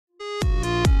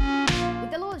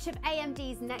launch of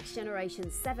AMD's next generation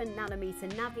 7nm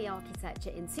Navi architecture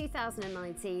in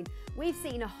 2019, we've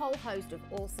seen a whole host of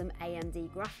awesome AMD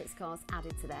graphics cards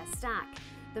added to their stack.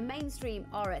 The mainstream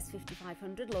RS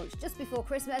 5500 launched just before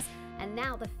Christmas, and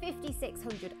now the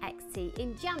 5600 XT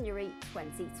in January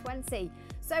 2020.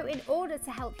 So in order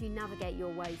to help you navigate your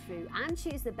way through and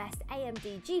choose the best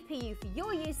AMD GPU for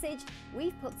your usage,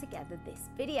 we've put together this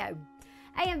video.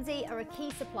 AMD are a key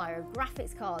supplier of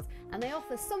graphics cards, and they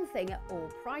offer something at all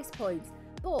price points.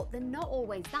 But they're not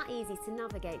always that easy to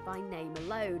navigate by name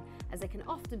alone, as there can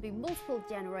often be multiple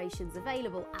generations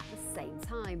available at the same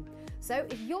time. So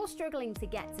if you're struggling to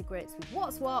get to grips with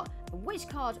what's what and which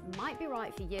card might be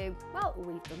right for you, well,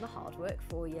 we've done the hard work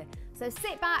for you. So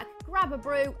sit back, grab a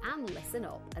brew and listen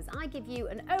up as I give you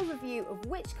an overview of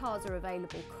which cards are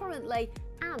available currently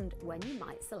and when you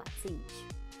might select each.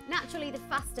 Naturally, the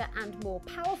faster and more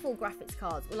powerful graphics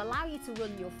cards will allow you to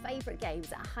run your favourite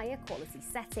games at higher quality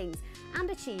settings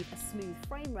and achieve a smooth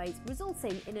frame rate,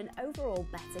 resulting in an overall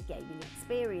better gaming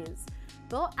experience.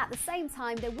 But at the same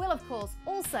time, they will of course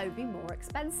also be more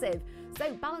expensive,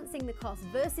 so balancing the cost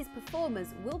versus performance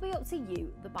will be up to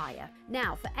you, the buyer.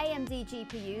 Now, for AMD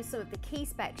GPU, some of the key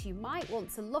specs you might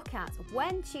want to look at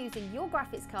when choosing your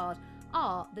graphics card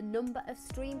are the number of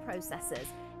stream processors,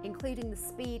 including the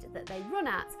speed that they run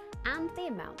at and the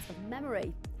amount of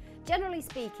memory. Generally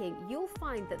speaking, you'll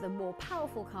find that the more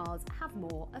powerful cards have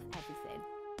more of everything.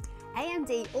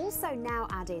 AMD also now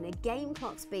add in a game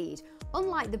clock speed.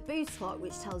 Unlike the boost clock,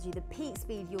 which tells you the peak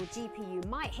speed your GPU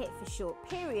might hit for short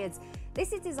periods,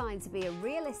 this is designed to be a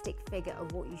realistic figure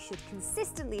of what you should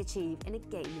consistently achieve in a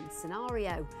gaming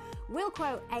scenario. We'll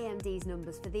quote AMD's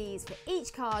numbers for these for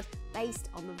each card based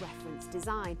on the reference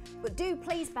design, but do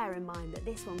please bear in mind that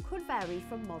this one could vary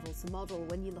from model to model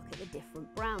when you look at the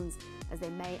different brands, as they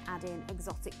may add in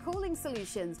exotic cooling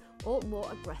solutions or more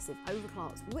aggressive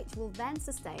overclocks, which will then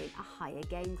sustain a higher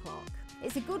game clock.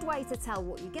 It's a good way to tell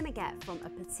what you're going to get from a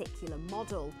particular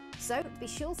model, so be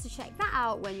sure to check that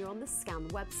out when you're on the Scan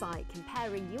website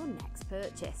comparing your next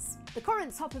purchase. The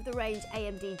current top-of-the-range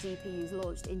AMD GPUs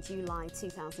launched in July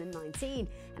 2019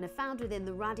 and are found within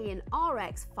the Radian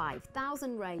Rs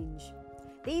 5000 range.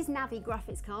 These Navi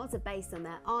graphics cards are based on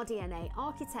their RDNA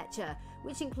architecture,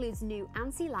 which includes new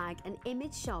anti-lag and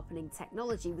image sharpening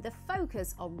technology with a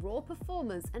focus on raw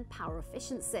performance and power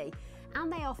efficiency,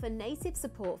 and they offer native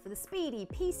support for the speedy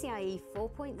PCIe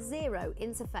 4.0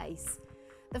 interface.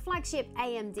 The flagship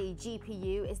AMD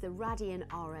GPU is the Radian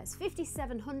Rs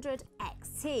 5700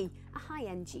 XT, a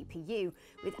high-end GPU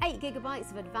with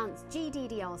 8GB of advanced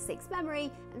GDDR6 memory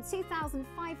and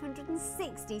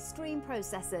 2560 stream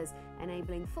processors,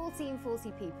 enabling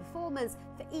 1440p performance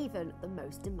for even the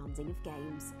most demanding of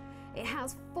games. It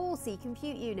has 40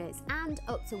 compute units and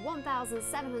up to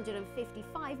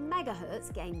 1755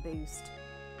 MHz game boost.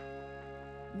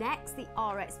 Next, the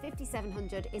RX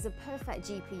 5700 is a perfect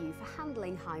GPU for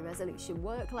handling high-resolution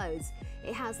workloads.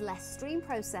 It has less stream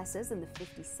processors than the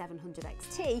 5700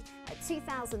 XT at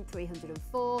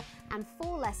 2304 and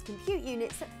 4 less compute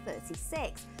units at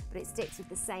 36, but it sticks with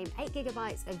the same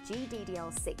 8GB of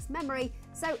GDDR6 memory,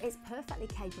 so it's perfectly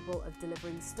capable of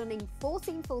delivering stunning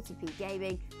 1440p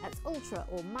gaming at ultra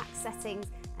or max settings,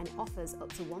 and it offers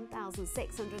up to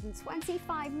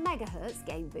 1625 MHz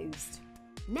game boost.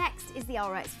 Next is the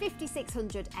RX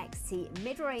 5600 XT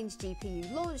mid-range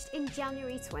GPU launched in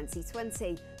January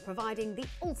 2020, providing the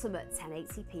ultimate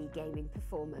 1080p gaming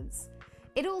performance.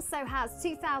 It also has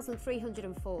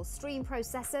 2304 stream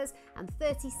processors and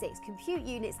 36 compute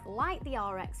units like the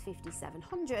RX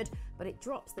 5700, but it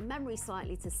drops the memory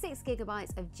slightly to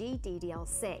 6GB of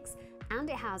GDDR6, and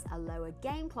it has a lower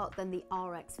game clock than the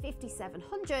RX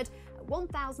 5700 at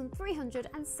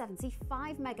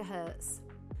 1375 MHz.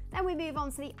 Then we move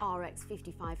on to the RX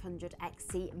 5500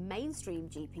 XT mainstream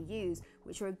GPUs,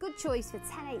 which are a good choice for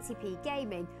 1080p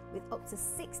gaming with up to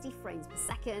 60 frames per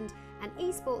second and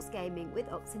esports gaming with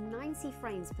up to 90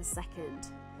 frames per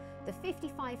second. The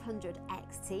 5500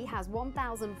 XT has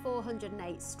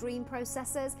 1408 stream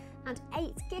processors and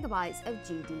 8GB of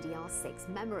GDDR6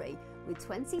 memory with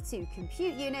 22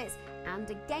 compute units and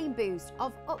a game boost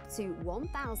of up to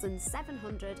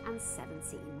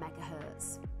 1717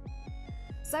 MHz.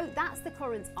 So that's the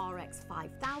current RX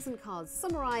 5000 cards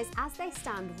summarised as they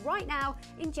stand right now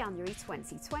in January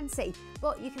 2020,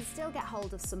 but you can still get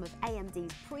hold of some of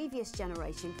AMD's previous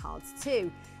generation cards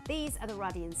too. These are the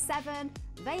Radian 7,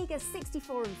 Vega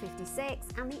 64 and 56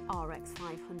 and the RX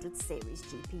 500 series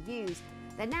GPUs.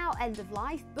 They're now end of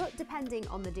life, but depending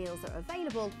on the deals that are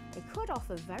available, they could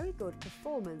offer very good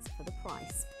performance for the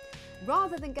price.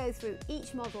 Rather than go through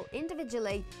each model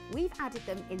individually, we've added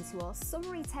them into our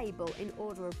summary table in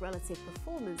order of relative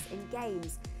performance in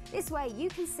games. This way you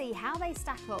can see how they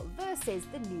stack up versus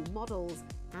the new models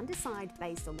and decide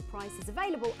based on the prices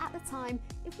available at the time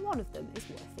if one of them is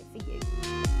worth it for you.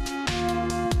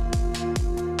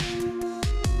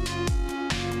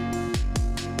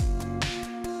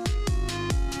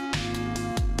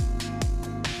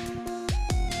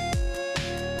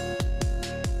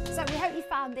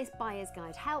 Found this buyer's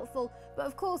guide helpful, but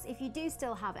of course if you do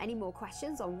still have any more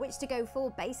questions on which to go for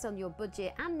based on your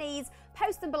budget and needs,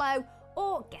 post them below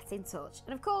or get in touch.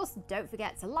 And of course don't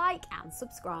forget to like and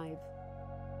subscribe.